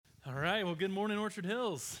right, well, good morning, Orchard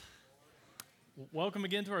Hills. Welcome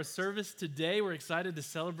again to our service today. We're excited to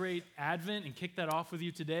celebrate Advent and kick that off with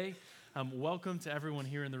you today. Welcome to everyone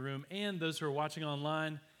here in the room and those who are watching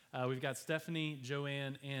online. We've got Stephanie,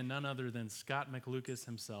 Joanne, and none other than Scott McLucas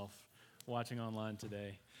himself watching online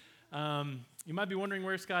today. You might be wondering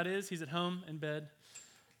where Scott is. He's at home in bed.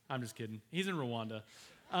 I'm just kidding. He's in Rwanda.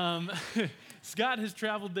 Scott has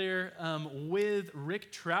traveled there with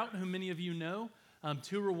Rick Trout, who many of you know,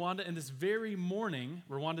 to Rwanda. And this very morning,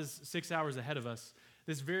 Rwanda's 6 hours ahead of us,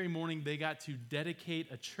 this very morning they got to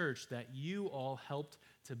dedicate a church that you all helped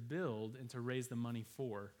to build and to raise the money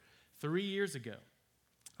for 3 years ago.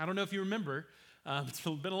 I don't know if you remember, it's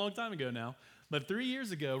been a long time ago now, but 3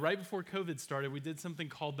 years ago, right before COVID started, we did something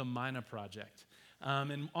called the Mina Project.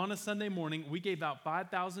 And on a Sunday morning, we gave out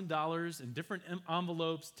 $5,000 in different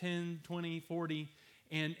envelopes, 10, 20, 40,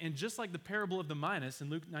 and just like the parable of the minas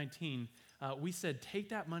in Luke 19, we said, take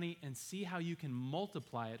that money and see how you can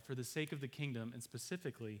multiply it for the sake of the kingdom and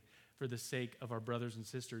specifically for the sake of our brothers and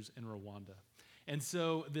sisters in Rwanda. And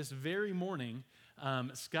so this very morning,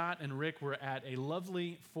 Scott and Rick were at a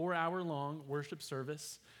lovely 4-hour-long worship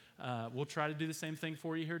service. We'll try to do the same thing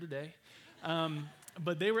for you here today.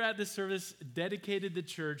 But they were at this service, dedicated the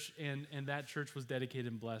church, and that church was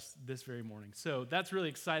dedicated and blessed this very morning. So that's really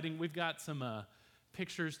exciting. We've got some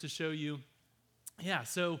pictures to show you. Yeah,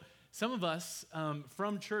 so some of us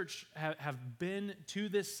from church have been to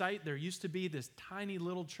this site. There used to be this tiny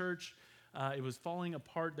little church. It was falling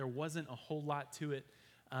apart. There wasn't a whole lot to it.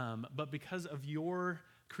 But because of your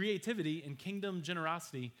creativity and kingdom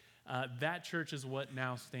generosity, that church is what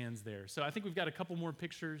now stands there. So I think we've got a couple more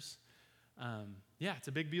pictures. Yeah, it's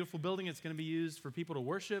a big, beautiful building. It's going to be used for people to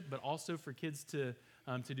worship, but also for kids to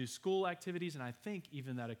do school activities. And I think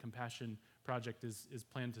even that a compassion project is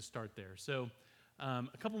planned to start there. So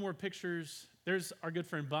a couple more pictures. There's our good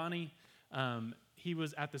friend Bonnie. He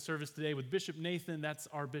was at the service today with Bishop Nathan. That's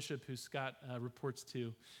our bishop who Scott reports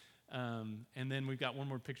to. And then we've got one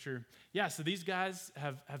more picture. Yeah, so these guys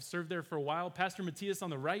have served there for a while. Pastor Matthias on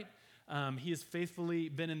the right, he has faithfully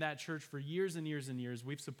been in that church for years and years and years.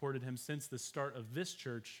 We've supported him since the start of this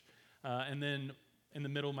church. And then in the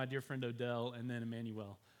middle, my dear friend Odell, and then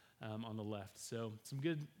Emmanuel on the left. So some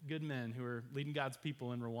good men who are leading God's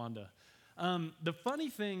people in Rwanda. The funny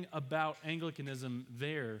thing about Anglicanism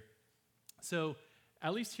there, so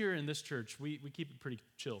at least here in this church, we keep it pretty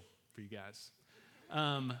chill for you guys.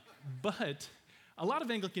 But a lot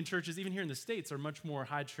of Anglican churches, even here in the States, are much more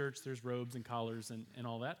high church. There's robes and collars and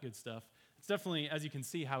all that good stuff. It's definitely, as you can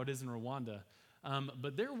see, how it is in Rwanda.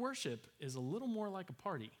 But their worship is a little more like a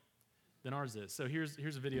party than ours is. So here's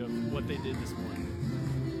a video of what they did this morning.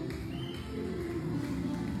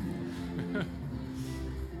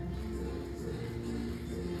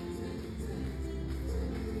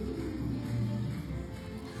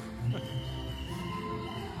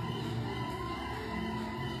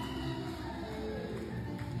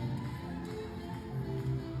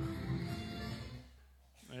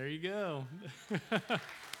 There you go.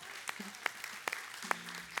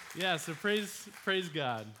 Yeah, so praise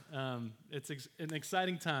God. It's an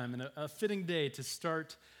exciting time and a fitting day to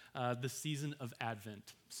start the season of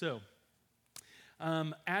Advent. So,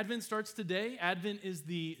 Advent starts today. Advent is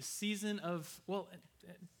the season of, well,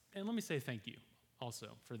 and let me say thank you also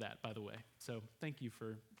for that, by the way. So thank you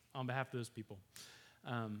on behalf of those people.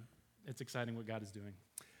 It's exciting what God is doing.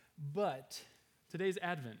 But today's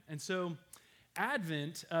Advent. And so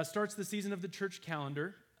Advent starts the season of the church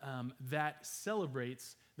calendar that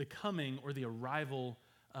celebrates the coming or the arrival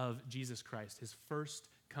of Jesus Christ, his first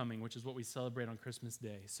coming, which is what we celebrate on Christmas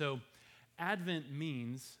Day. So Advent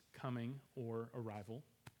means coming or arrival.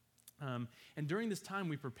 And during this time,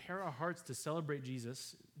 we prepare our hearts to celebrate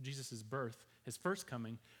Jesus' birth, his first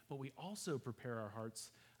coming, but we also prepare our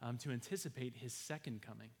hearts to anticipate his second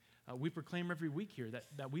coming. We proclaim every week here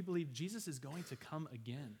that we believe Jesus is going to come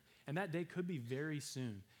again. And that day could be very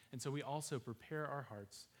soon. And so we also prepare our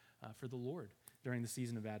hearts for the Lord during the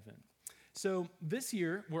season of Advent. So this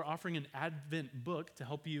year, we're offering an Advent book to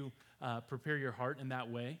help you prepare your heart in that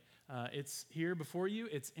way. It's here before you.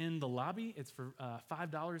 It's in the lobby. It's for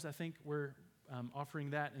 $5, I think. We're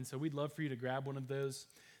offering that. And so we'd love for you to grab one of those.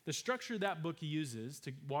 The structure that book uses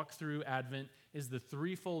to walk through Advent is the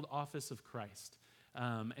threefold office of Christ.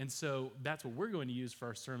 And so that's what we're going to use for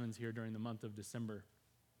our sermons here during the month of December.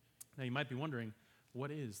 Now, you might be wondering,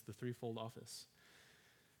 what is the threefold office?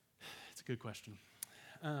 It's a good question.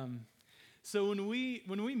 So when we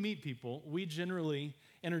meet people, we generally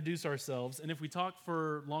introduce ourselves, and if we talk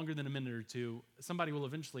for longer than a minute or two, somebody will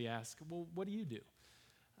eventually ask, well, what do you do?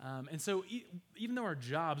 And so even though our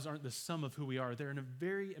jobs aren't the sum of who we are, they're a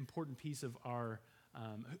very important piece of our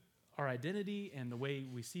identity and the way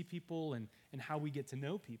we see people and how we get to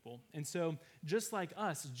know people. And so just like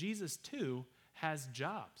us, Jesus too has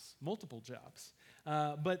jobs, multiple jobs.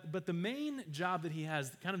 But the main job that he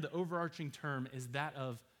has, kind of the overarching term, is that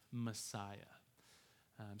of Messiah.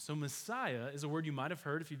 So Messiah is a word you might have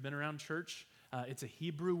heard if you've been around church. It's a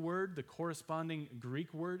Hebrew word. The corresponding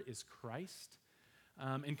Greek word is Christ.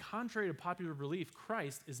 And contrary to popular belief,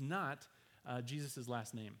 Christ is not Jesus'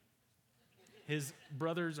 last name. His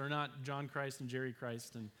brothers are not John Christ and Jerry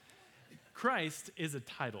Christ. And Christ is a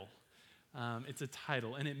title. It's a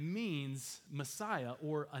title, and it means Messiah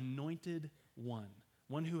or anointed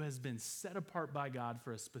one who has been set apart by God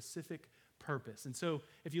for a specific purpose. And so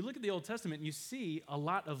if you look at the Old Testament, you see a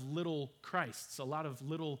lot of little Christs, a lot of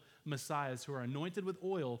little Messiahs who are anointed with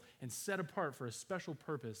oil and set apart for a special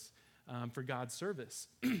purpose for God's service.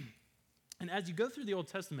 And as you go through the Old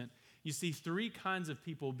Testament, you see three kinds of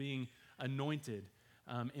people being anointed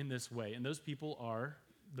in this way. And those people are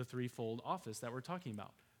the threefold office that we're talking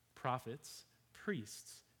about: prophets,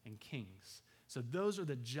 priests, and kings. So those are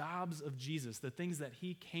the jobs of Jesus, the things that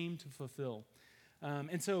he came to fulfill.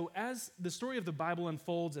 And so as the story of the Bible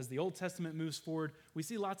unfolds, as the Old Testament moves forward, we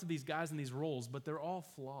see lots of these guys in these roles, but they're all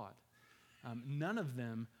flawed. None of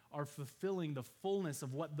them are fulfilling the fullness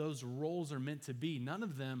of what those roles are meant to be. None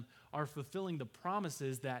of them are fulfilling the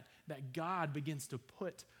promises that God begins to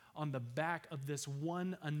put on the back of this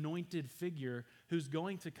one anointed figure who's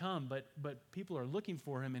going to come, but people are looking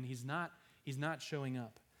for him, and he's not showing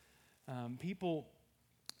up. People,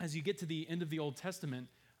 as you get to the end of the Old Testament,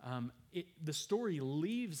 the story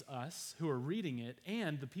leaves us who are reading it,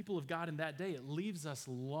 and the people of God in that day, it leaves us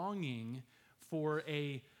longing for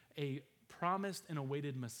a promised and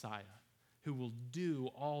awaited Messiah who will do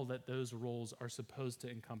all that those roles are supposed to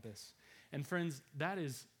encompass. And friends, that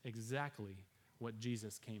is exactly what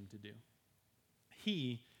Jesus came to do.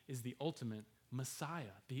 He is the ultimate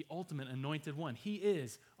Messiah, the ultimate anointed one. He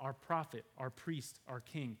is our prophet, our priest, our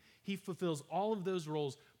king. He fulfills all of those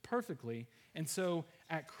roles perfectly. And so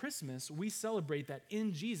at Christmas, we celebrate that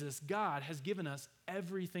in Jesus, God has given us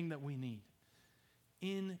everything that we need.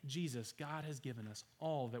 In Jesus, God has given us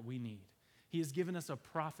all that we need. He has given us a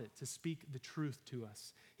prophet to speak the truth to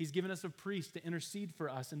us. He's given us a priest to intercede for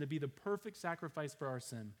us and to be the perfect sacrifice for our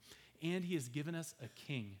sin. And he has given us a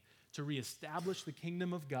king to reestablish the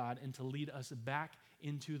kingdom of God and to lead us back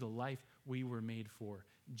into the life we were made for.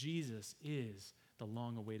 Jesus is the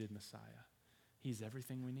long-awaited Messiah. He's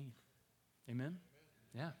everything we need. Amen?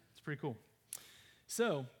 Yeah, it's pretty cool.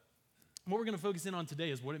 So, what we're going to focus in on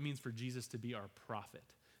today is what it means for Jesus to be our prophet.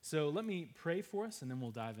 So let me pray for us, and then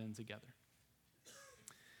we'll dive in together.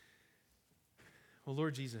 Well,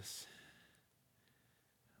 Lord Jesus,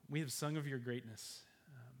 we have sung of your greatness,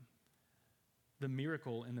 the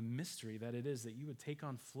miracle and the mystery that it is that you would take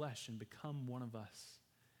on flesh and become one of us,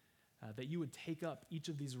 that you would take up each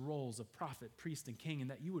of these roles of prophet, priest, and king,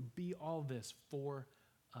 and that you would be all this for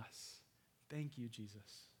us. Thank you,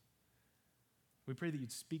 Jesus. We pray that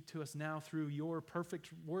you'd speak to us now through your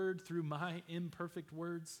perfect word, through my imperfect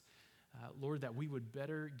words. Lord, that we would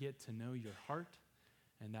better get to know your heart,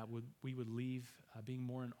 and that we would leave being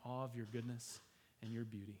more in awe of your goodness and your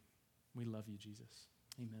beauty. We love you, Jesus.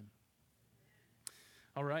 Amen.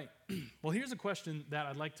 All right. Well, here's a question that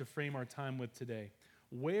I'd like to frame our time with today.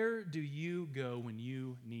 Where do you go when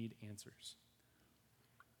you need answers?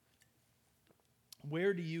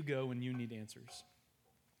 Where do you go when you need answers?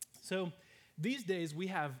 So these days we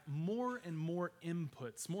have more and more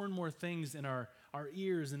inputs, more and more things in our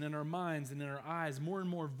ears and in our minds and in our eyes, more and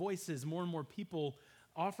more voices, more and more people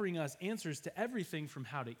offering us answers to everything from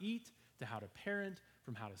how to eat, to how to parent,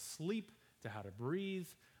 from how to sleep, to how to breathe,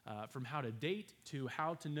 from how to date, to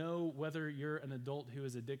how to know whether you're an adult who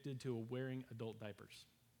is addicted to wearing adult diapers.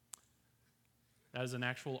 That is an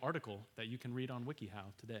actual article that you can read on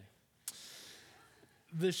WikiHow today.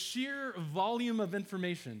 The sheer volume of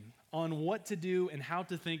information on what to do and how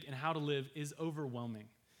to think and how to live is overwhelming.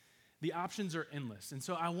 The options are endless. And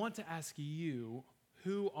so I want to ask you,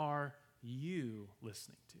 who are you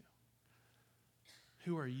listening to?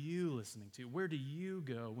 Who are you listening to? Where do you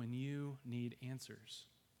go when you need answers?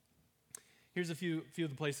 Here's a few of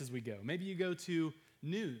the places we go. Maybe you go to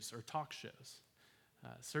news or talk shows.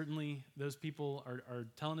 Certainly, those people are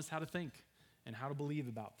telling us how to think and how to believe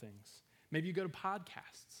about things. Maybe you go to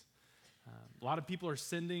podcasts. A lot of people are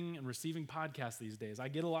sending and receiving podcasts these days. I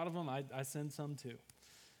get a lot of them. I send some too.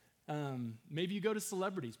 Maybe you go to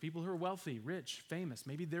celebrities, people who are wealthy, rich, famous.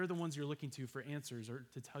 Maybe they're the ones you're looking to for answers or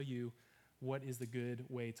to tell you what is the good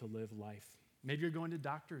way to live life. Maybe you're going to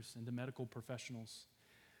doctors and to medical professionals.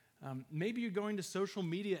 Maybe you're going to social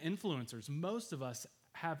media influencers. Most of us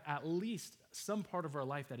have at least some part of our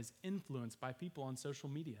life that is influenced by people on social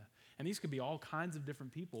media. And these could be all kinds of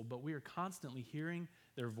different people, but we are constantly hearing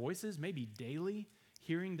their voices, maybe daily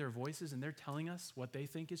hearing their voices, and they're telling us what they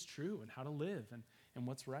think is true and how to live and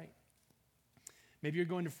what's right. Maybe you're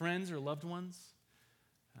going to friends or loved ones.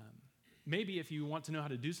 Maybe if you want to know how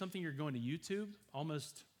to do something, you're going to YouTube.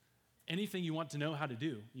 Almost anything you want to know how to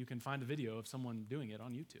do, you can find a video of someone doing it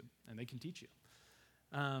on YouTube, and they can teach you.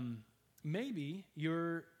 Maybe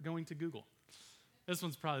you're going to Google. This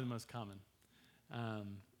one's probably the most common.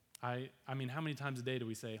 I mean, how many times a day do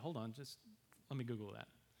we say, hold on, just let me Google that?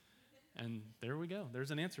 And there we go.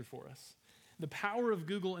 There's an answer for us. The power of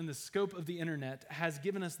Google and the scope of the internet has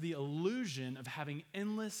given us the illusion of having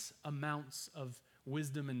endless amounts of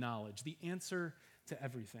wisdom and knowledge, the answer to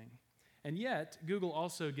everything. And yet, Google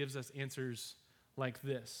also gives us answers like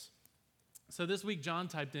this. So this week, John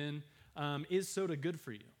typed in, is soda good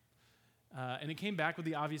for you? And it came back with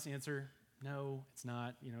the obvious answer, no, it's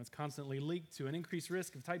not. It's constantly linked to an increased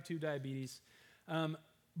risk of type 2 diabetes.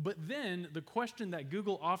 But then the question that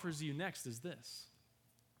Google offers you next is this.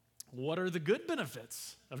 What are the good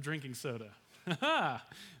benefits of drinking soda?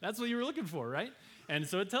 That's what you were looking for, right? And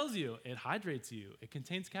so it tells you, it hydrates you, it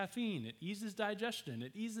contains caffeine, it eases digestion,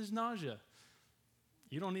 it eases nausea.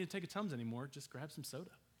 You don't need to take a Tums anymore, just grab some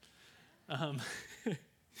soda.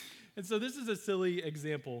 And so this is a silly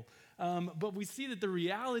example, but we see that the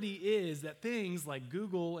reality is that things like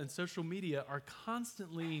Google and social media are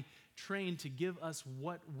constantly trained to give us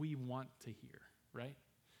what we want to hear, right?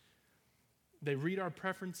 They read our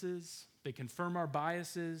preferences, they confirm our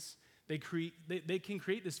biases, they can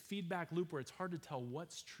create this feedback loop where it's hard to tell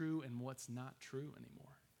what's true and what's not true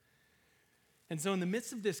anymore. And so in the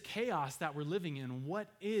midst of this chaos that we're living in, what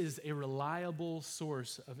is a reliable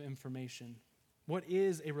source of information? What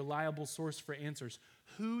is a reliable source for answers?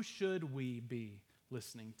 Who should we be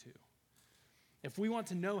listening to? If we want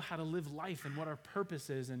to know how to live life and what our purpose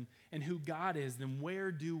is and who God is, then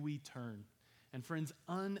where do we turn? And friends,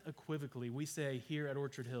 unequivocally, we say here at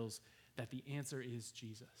Orchard Hills that the answer is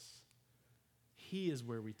Jesus. He is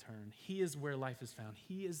where we turn. He is where life is found.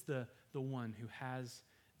 He is the one who has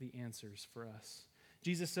the answers for us.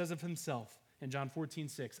 Jesus says of himself in John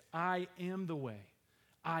 14:6, I am the way,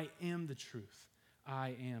 I am the truth,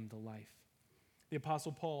 I am the life. The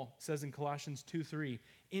Apostle Paul says in Colossians 2:3,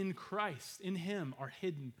 in Christ, in him are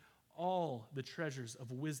hidden all the treasures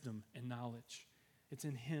of wisdom and knowledge. It's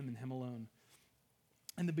in him and him alone.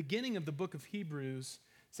 And the beginning of the book of Hebrews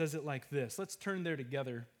says it like this. Let's turn there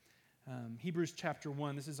together. Hebrews chapter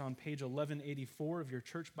 1. This is on page 1184 of your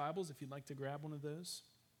church Bibles, if you'd like to grab one of those.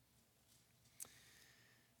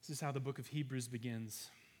 This is how the book of Hebrews begins,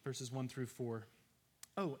 verses 1 through 4.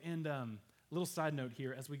 Oh, and a little side note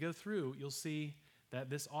here. As we go through, you'll see that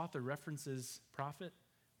this author references prophet,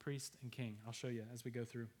 priest, and king. I'll show you as we go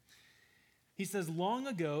through. He says, long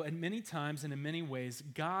ago, at many times and in many ways,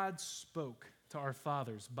 God spoke to our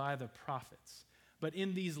fathers by the prophets. But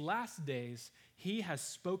in these last days, he has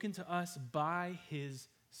spoken to us by his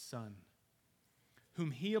Son,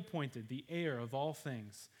 whom he appointed the heir of all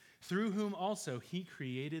things, through whom also he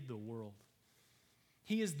created the world.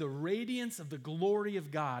 He is the radiance of the glory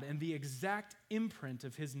of God and the exact imprint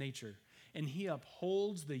of his nature, and he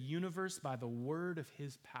upholds the universe by the word of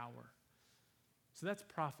his power. So that's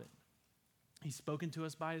prophet. He's spoken to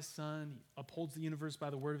us by his Son. He upholds the universe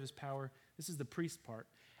by the word of his power. This is the priest part.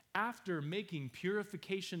 After making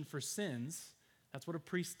purification for sins, that's what a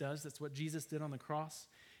priest does. That's what Jesus did on the cross.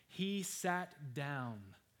 He sat down.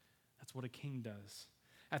 That's what a king does.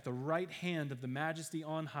 At the right hand of the majesty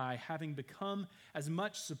on high, having become as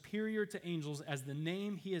much superior to angels as the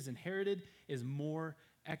name he has inherited is more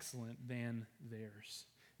excellent than theirs.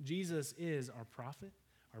 Jesus is our prophet,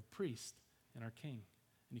 our priest, and our king.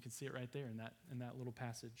 And you can see it right there in that little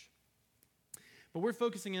passage. But we're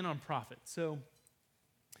focusing in on prophet. So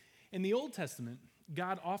in the Old Testament,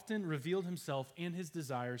 God often revealed himself and his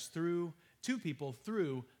desires to people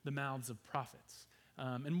through the mouths of prophets.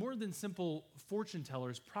 And more than simple fortune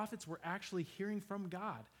tellers, prophets were actually hearing from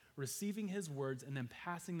God, receiving his words, and then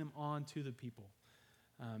passing them on to the people.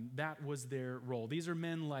 That was their role. These are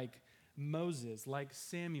men like Moses, like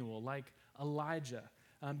Samuel, like Elijah.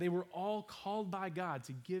 They were all called by God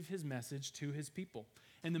to give his message to his people.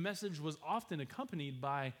 And the message was often accompanied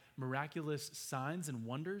by miraculous signs and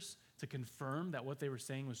wonders to confirm that what they were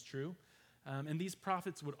saying was true. And these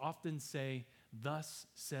prophets would often say, thus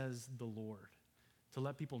says the Lord, to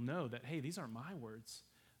let people know that, hey, these aren't my words.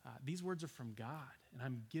 These words are from God, and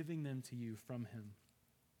I'm giving them to you from him.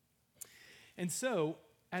 And so,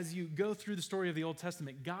 as you go through the story of the Old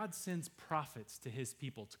Testament, God sends prophets to his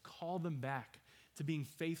people to call them back to being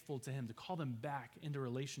faithful to him, to call them back into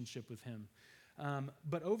relationship with him.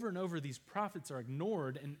 But over and over, these prophets are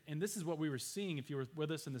ignored, and this is what we were seeing if you were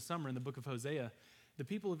with us in the summer in the book of Hosea. The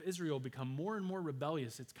people of Israel become more and more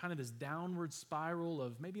rebellious. It's kind of this downward spiral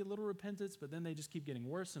of maybe a little repentance, but then they just keep getting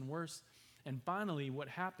worse and worse. And finally, what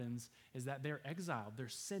happens is that they're exiled. They're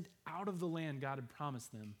sent out of the land God had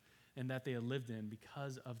promised them and that they had lived in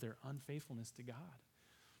because of their unfaithfulness to God.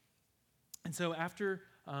 And so after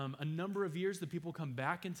a number of years, the people come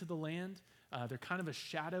back into the land. They're kind of a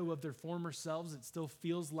shadow of their former selves. It still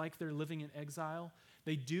feels like they're living in exile.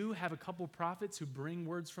 They do have a couple prophets who bring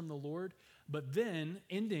words from the Lord, but then,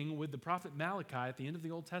 ending with the prophet Malachi at the end of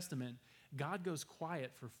the Old Testament, God goes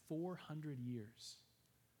quiet for 400 years.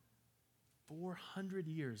 400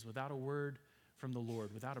 years without a word from the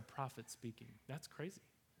Lord, without a prophet speaking. That's crazy.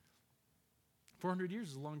 400 years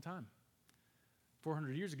is a long time.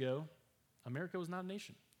 400 years ago, America was not a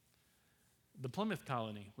nation. The Plymouth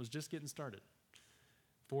colony was just getting started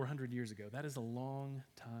 400 years ago. That is a long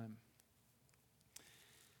time.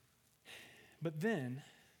 But then,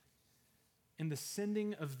 in the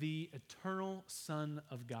sending of the eternal Son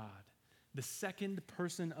of God, the second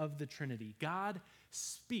person of the Trinity, God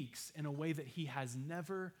speaks in a way that he has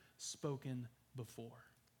never spoken before.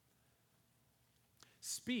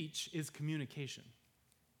 Speech is communication,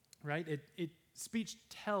 right? Speech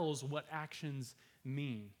tells what actions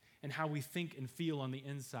mean and how we think and feel on the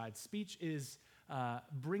inside. Speech is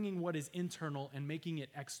bringing what is internal and making it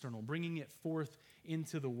external, bringing it forth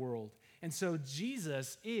into the world. And so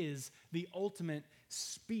Jesus is the ultimate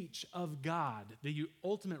speech of God, the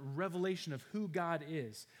ultimate revelation of who God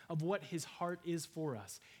is, of what his heart is for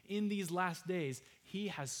us. In these last days, he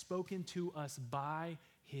has spoken to us by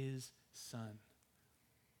his Son.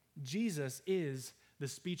 Jesus is the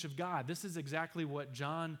speech of God. This is exactly what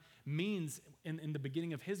John means in the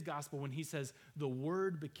beginning of his gospel when he says, the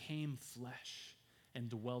Word became flesh and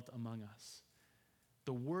dwelt among us.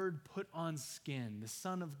 The Word put on skin, the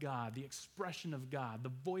Son of God, the expression of God, the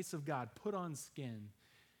voice of God put on skin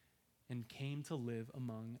and came to live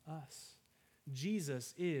among us.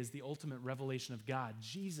 Jesus is the ultimate revelation of God.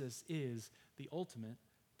 Jesus is the ultimate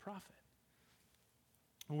prophet.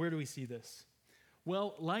 Where do we see this?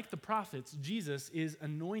 Well, like the prophets, Jesus is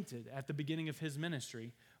anointed at the beginning of his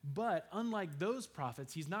ministry, but unlike those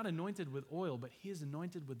prophets, he's not anointed with oil, but he is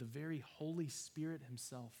anointed with the very Holy Spirit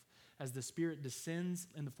himself. As the Spirit descends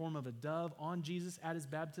in the form of a dove on Jesus at his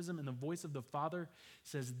baptism, and the voice of the Father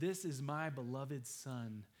says, "This is my beloved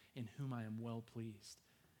Son, in whom I am well pleased."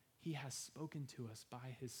 He has spoken to us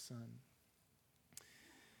by his Son.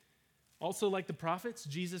 Also, like the prophets,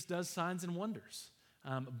 Jesus does signs and wonders.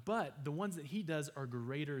 But the ones that he does are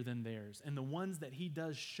greater than theirs. And the ones that he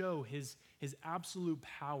does show his absolute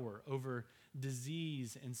power over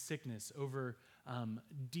disease and sickness, over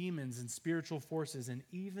demons and spiritual forces, and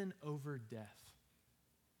even over death.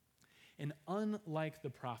 And unlike the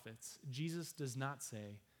prophets, Jesus does not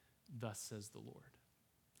say, "Thus says the Lord."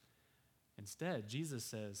 Instead, Jesus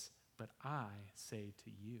says, "But I say to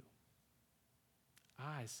you."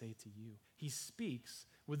 I say to you. He speaks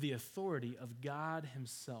with the authority of God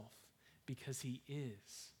himself because he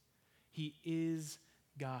is. He is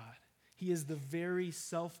God. He is the very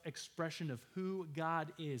self-expression of who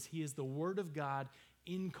God is. He is the Word of God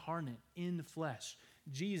incarnate in flesh.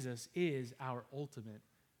 Jesus is our ultimate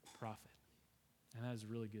prophet. And that is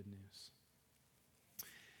really good news.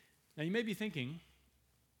 Now you may be thinking,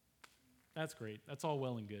 that's great. That's all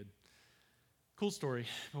well and good. Cool story,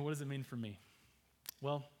 but what does it mean for me?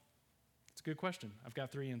 Well, it's a good question. I've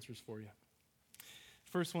got 3 answers for you.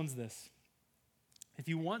 First one's this. If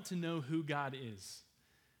you want to know who God is,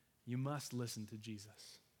 you must listen to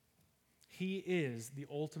Jesus. He is the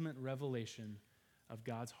ultimate revelation of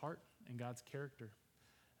God's heart and God's character.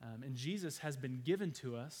 And Jesus has been given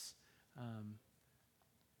to us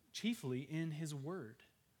chiefly in his word.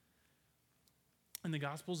 In the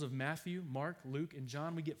Gospels of Matthew, Mark, Luke, and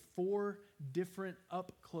John, we get 4 different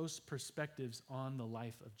up-close perspectives on the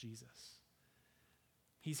life of Jesus.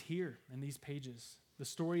 He's here in these pages. The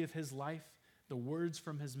story of his life, the words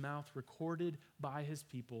from his mouth recorded by his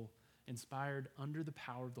people, inspired under the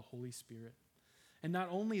power of the Holy Spirit. And not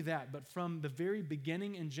only that, but from the very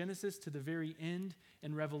beginning in Genesis to the very end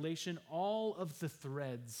in Revelation, all of the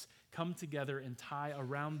threads come together and tie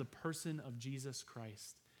around the person of Jesus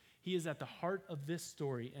Christ. He is at the heart of this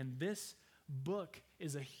story, and this book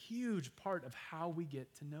is a huge part of how we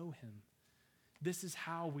get to know him. This is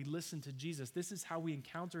how we listen to Jesus. This is how we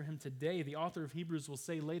encounter him today. The author of Hebrews will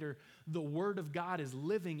say later, the word of God is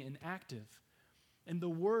living and active. And the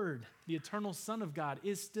word, the eternal Son of God,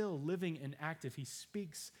 is still living and active. He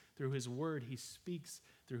speaks through his word. He speaks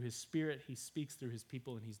through his spirit. He speaks through his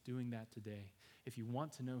people, and he's doing that today. If you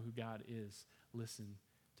want to know who God is, listen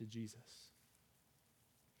to Jesus.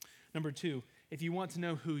 Number 2, if you want to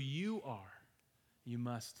know who you are, you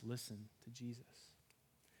must listen to Jesus.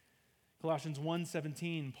 Colossians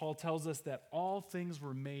 1:17, Paul tells us that all things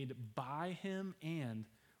were made by him and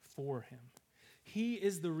for him. He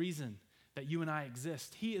is the reason that you and I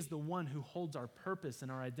exist. He is the one who holds our purpose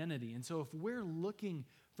and our identity. And so if we're looking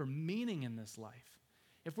for meaning in this life,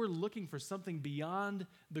 if we're looking for something beyond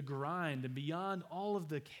the grind and beyond all of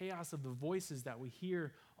the chaos of the voices that we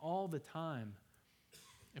hear all the time,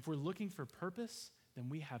 if we're looking for purpose, then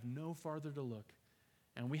we have no farther to look.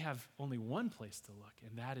 And we have only one place to look,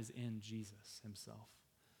 and that is in Jesus himself.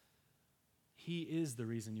 He is the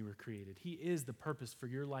reason you were created. He is the purpose for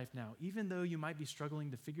your life now. Even though you might be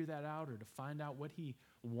struggling to figure that out or to find out what he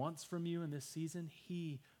wants from you in this season,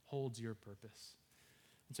 he holds your purpose.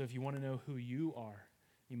 And so if you want to know who you are,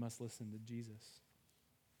 you must listen to Jesus.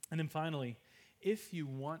 And then finally, if you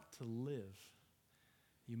want to live,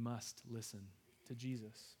 you must listen to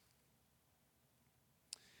Jesus.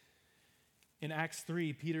 In Acts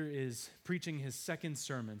 3, Peter is preaching his second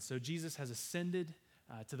sermon. So Jesus has ascended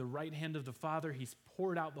to the right hand of the Father. He's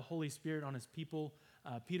poured out the Holy Spirit on his people.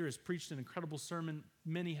 Peter has preached an incredible sermon.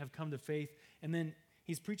 Many have come to faith. And then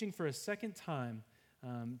he's preaching for a second time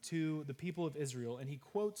to the people of Israel. And he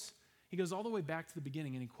goes all the way back to the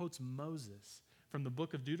beginning, and he quotes Moses from the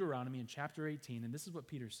book of Deuteronomy in chapter 18. And this is what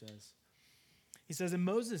Peter says. He says, and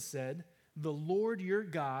Moses said, the Lord your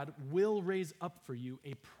God will raise up for you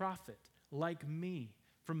a prophet like me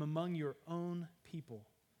from among your own people.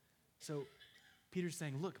 So Peter's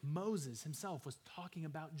saying, look, Moses himself was talking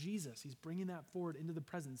about Jesus. He's bringing that forward into the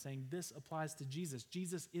present, saying this applies to Jesus.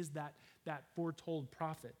 Jesus is that foretold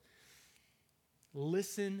prophet.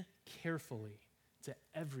 Listen carefully to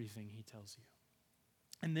everything he tells you.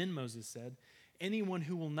 And then Moses said, anyone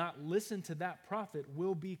who will not listen to that prophet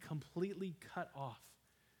will be completely cut off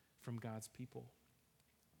from God's people.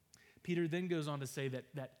 Peter then goes on to say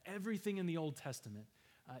that everything in the Old Testament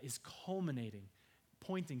is culminating,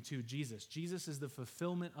 pointing to Jesus. Jesus is the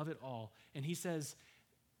fulfillment of it all. And he says,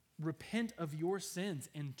 repent of your sins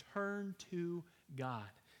and turn to God,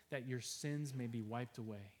 that your sins may be wiped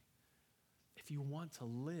away. If you want to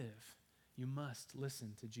live, you must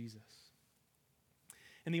listen to Jesus.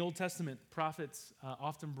 In the Old Testament, prophets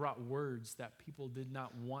often brought words that people did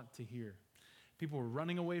not want to hear. People were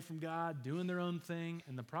running away from God, doing their own thing,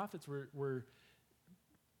 and the prophets were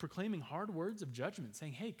proclaiming hard words of judgment,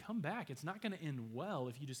 saying, hey, come back. It's not going to end well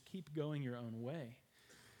if you just keep going your own way.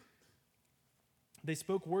 They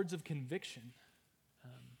spoke words of conviction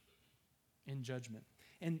in judgment.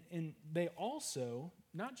 And they also,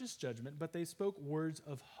 not just judgment, but they spoke words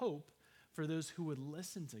of hope for those who would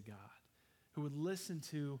listen to God, who would listen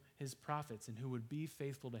to his prophets, and who would be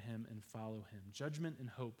faithful to him and follow him. Judgment and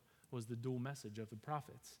hope was the dual message of the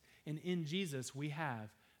prophets. And in Jesus, we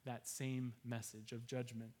have that same message of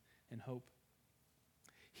judgment and hope.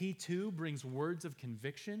 He too brings words of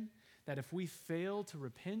conviction that if we fail to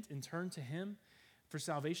repent and turn to him for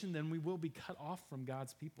salvation, then we will be cut off from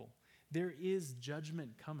God's people. There is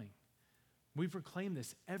judgment coming. We proclaim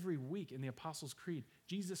this every week in the Apostles' Creed.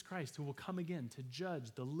 Jesus Christ, who will come again to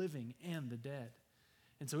judge the living and the dead.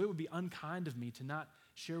 And so it would be unkind of me to not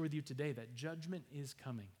share with you today that judgment is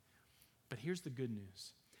coming. But here's the good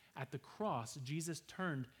news. At the cross, Jesus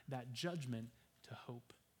turned that judgment to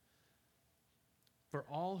hope. For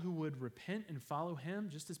all who would repent and follow him,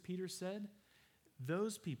 just as Peter said,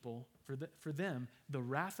 those people, for them, the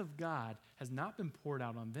wrath of God has not been poured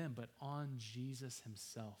out on them, but on Jesus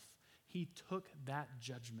himself. He took that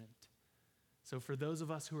judgment. So for those of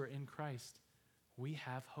us who are in Christ, we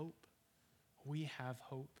have hope. We have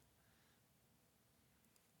hope.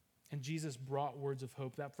 And Jesus brought words of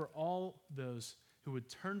hope that for all those who would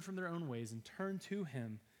turn from their own ways and turn to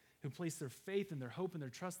him, who place their faith and their hope and their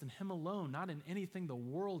trust in him alone, not in anything the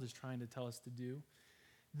world is trying to tell us to do,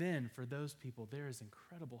 then for those people, there is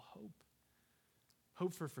incredible hope.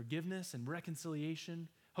 Hope for forgiveness and reconciliation,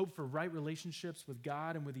 hope for right relationships with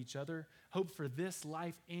God and with each other, hope for this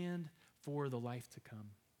life and for the life to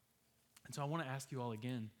come. And so I want to ask you all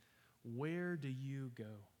again, where do you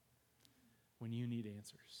go when you need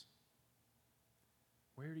answers?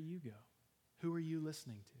 Where do you go? Who are you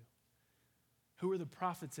listening to? Who are the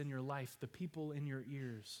prophets in your life, the people in your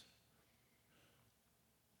ears?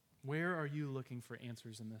 Where are you looking for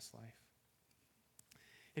answers in this life?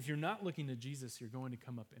 If you're not looking to Jesus, you're going to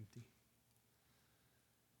come up empty.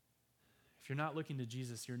 If you're not looking to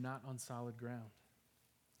Jesus, you're not on solid ground.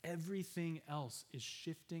 Everything else is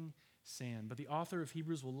shifting sand. But the author of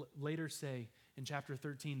Hebrews will later say in chapter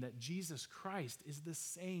 13 that Jesus Christ is the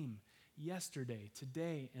same yesterday,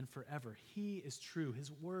 today, and forever. He is true.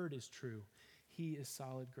 His word is true. He is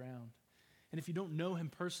solid ground. And if you don't know him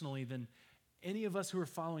personally, then any of us who are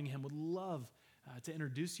following him would love to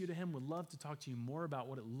introduce you to him, would love to talk to you more about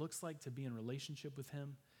what it looks like to be in relationship with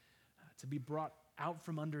him, to be brought out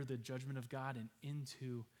from under the judgment of God and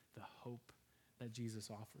into the hope that Jesus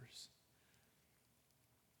offers.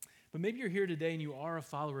 But maybe you're here today and you are a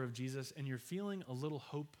follower of Jesus and you're feeling a little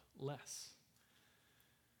hopeless.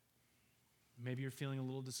 Maybe you're feeling a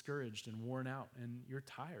little discouraged and worn out and you're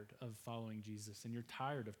tired of following Jesus and you're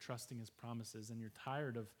tired of trusting his promises and you're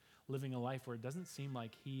tired of living a life where it doesn't seem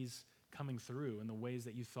like he's coming through in the ways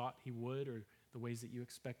that you thought he would or the ways that you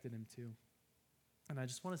expected him to. And I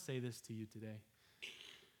just want to say this to you today.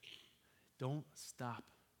 Don't stop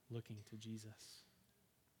looking to Jesus.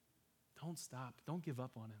 Don't stop. Don't give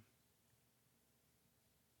up on him.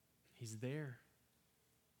 He's there.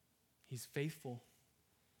 He's faithful.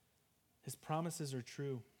 His promises are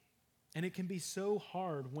true. And it can be so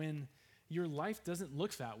hard when your life doesn't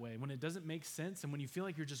look that way, when it doesn't make sense, and when you feel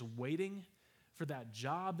like you're just waiting for that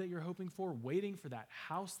job that you're hoping for, waiting for that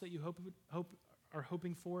house that you are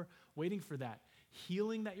hoping for, waiting for that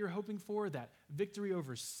healing that you're hoping for, that victory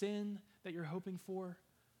over sin that you're hoping for.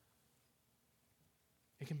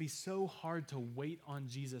 It can be so hard to wait on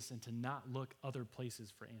Jesus and to not look other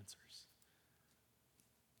places for answers.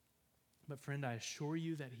 But friend, I assure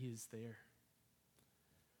you that he is there.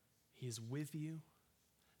 He is with you.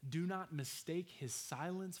 Do not mistake his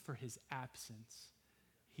silence for his absence.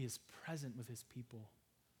 He is present with his people.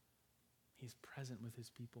 He's present with his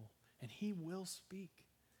people. And he will speak.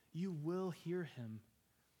 You will hear him.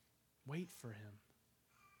 Wait for him.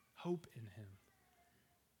 Hope in him.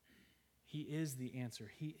 He is the answer.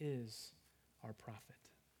 He is our prophet.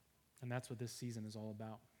 And that's what this season is all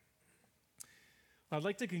about. Well, I'd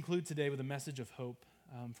like to conclude today with a message of hope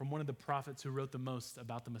from one of the prophets who wrote the most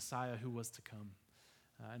about the Messiah who was to come.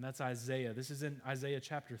 And that's Isaiah. This is in Isaiah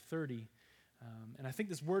chapter 30. And I think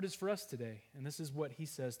this word is for us today. And this is what he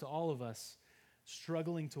says to all of us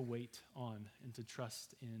struggling to wait on and to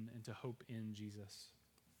trust in and to hope in Jesus.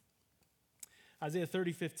 Isaiah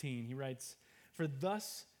 30:15, he writes, "For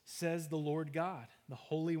thus says the Lord God, the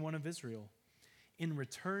Holy One of Israel, in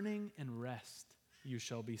returning and rest you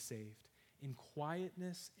shall be saved. In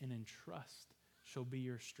quietness and in trust shall be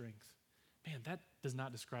your strength." Man, that does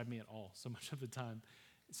not describe me at all so much of the time.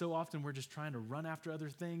 So often we're just trying to run after other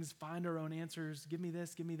things, find our own answers. Give me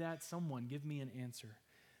this, give me that. Someone give me an answer.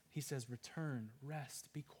 He says, return,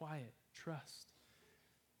 rest, be quiet, trust.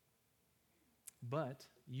 But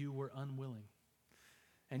you were unwilling.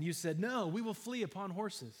 And you said, "No, we will flee upon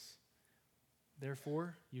horses.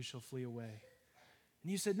 Therefore, you shall flee away."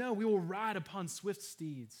 And you said, "No, we will ride upon swift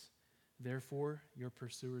steeds. Therefore, your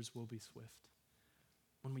pursuers will be swift."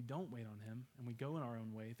 When we don't wait on him and we go in our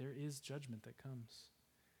own way, there is judgment that comes.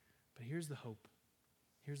 But here's the hope.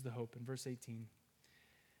 Here's the hope in verse 18.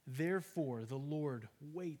 "Therefore, the Lord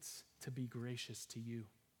waits to be gracious to you.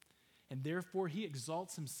 And therefore, he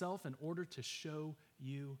exalts himself in order to show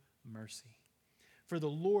you mercy. For the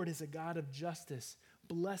Lord is a God of justice.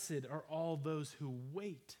 Blessed are all those who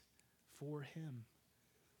wait for him.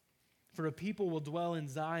 For a people will dwell in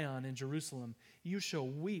Zion and Jerusalem. You shall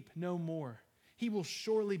weep no more. He will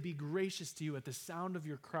surely be gracious to you at the sound of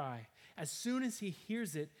your cry. As soon as he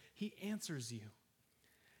hears it, he answers you.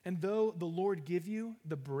 And though the Lord give you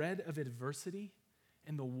the bread of adversity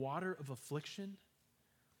and the water of affliction,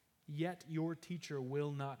 yet your teacher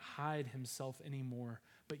will not hide himself anymore,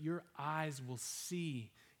 but your eyes will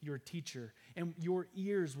see your teacher, and your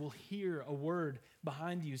ears will hear a word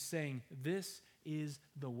behind you saying, 'This is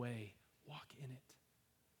the way. Walk in it.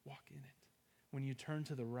 Walk in it.' When you turn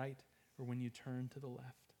to the right or when you turn to the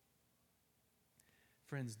left."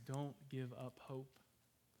 Friends, don't give up hope.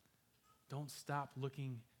 Don't stop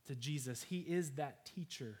looking to Jesus. He is that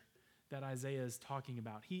teacher that Isaiah is talking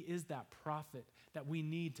about. He is that prophet that we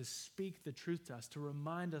need to speak the truth to us, to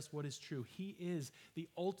remind us what is true. He is the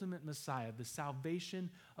ultimate Messiah, the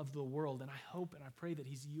salvation of the world. And I hope and I pray that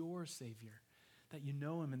he's your Savior, that you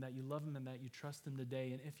know him and that you love him and that you trust him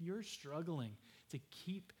today. And if you're struggling to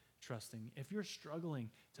keep trusting, if you're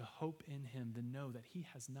struggling to hope in him, then know that he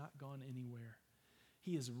has not gone anywhere.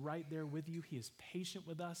 He is right there with you. He is patient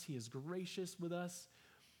with us. He is gracious with us.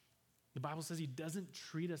 The Bible says he doesn't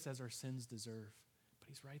treat us as our sins deserve, but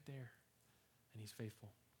he's right there and he's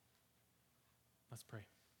faithful. Let's pray.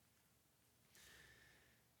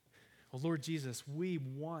 Well, Lord Jesus, we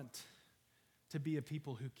want to be a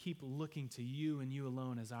people who keep looking to you and you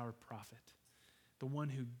alone as our prophet, the one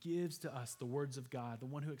who gives to us the words of God, the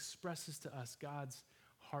one who expresses to us God's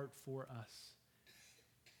heart for us.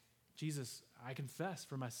 Jesus, I confess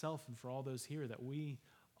for myself and for all those here that we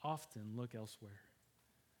often look elsewhere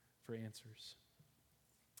for answers.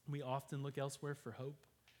 We often look elsewhere for hope.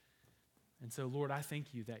 And so, Lord, I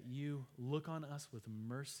thank you that you look on us with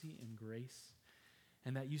mercy and grace,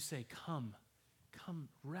 and that you say, come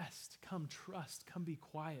rest, come trust, come be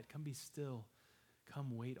quiet, come be still,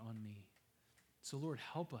 come wait on me. So, Lord,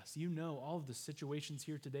 help us. You know all of the situations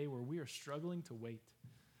here today where we are struggling to wait,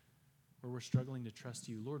 where we're struggling to trust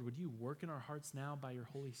you. Lord, would you work in our hearts now by your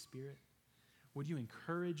Holy Spirit? Would you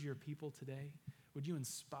encourage your people today? Would you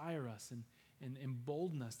inspire us and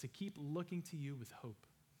embolden us to keep looking to you with hope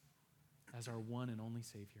as our one and only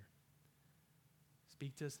Savior?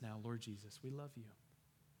 Speak to us now, Lord Jesus. We love you.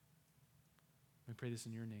 We pray this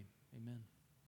in your name. Amen.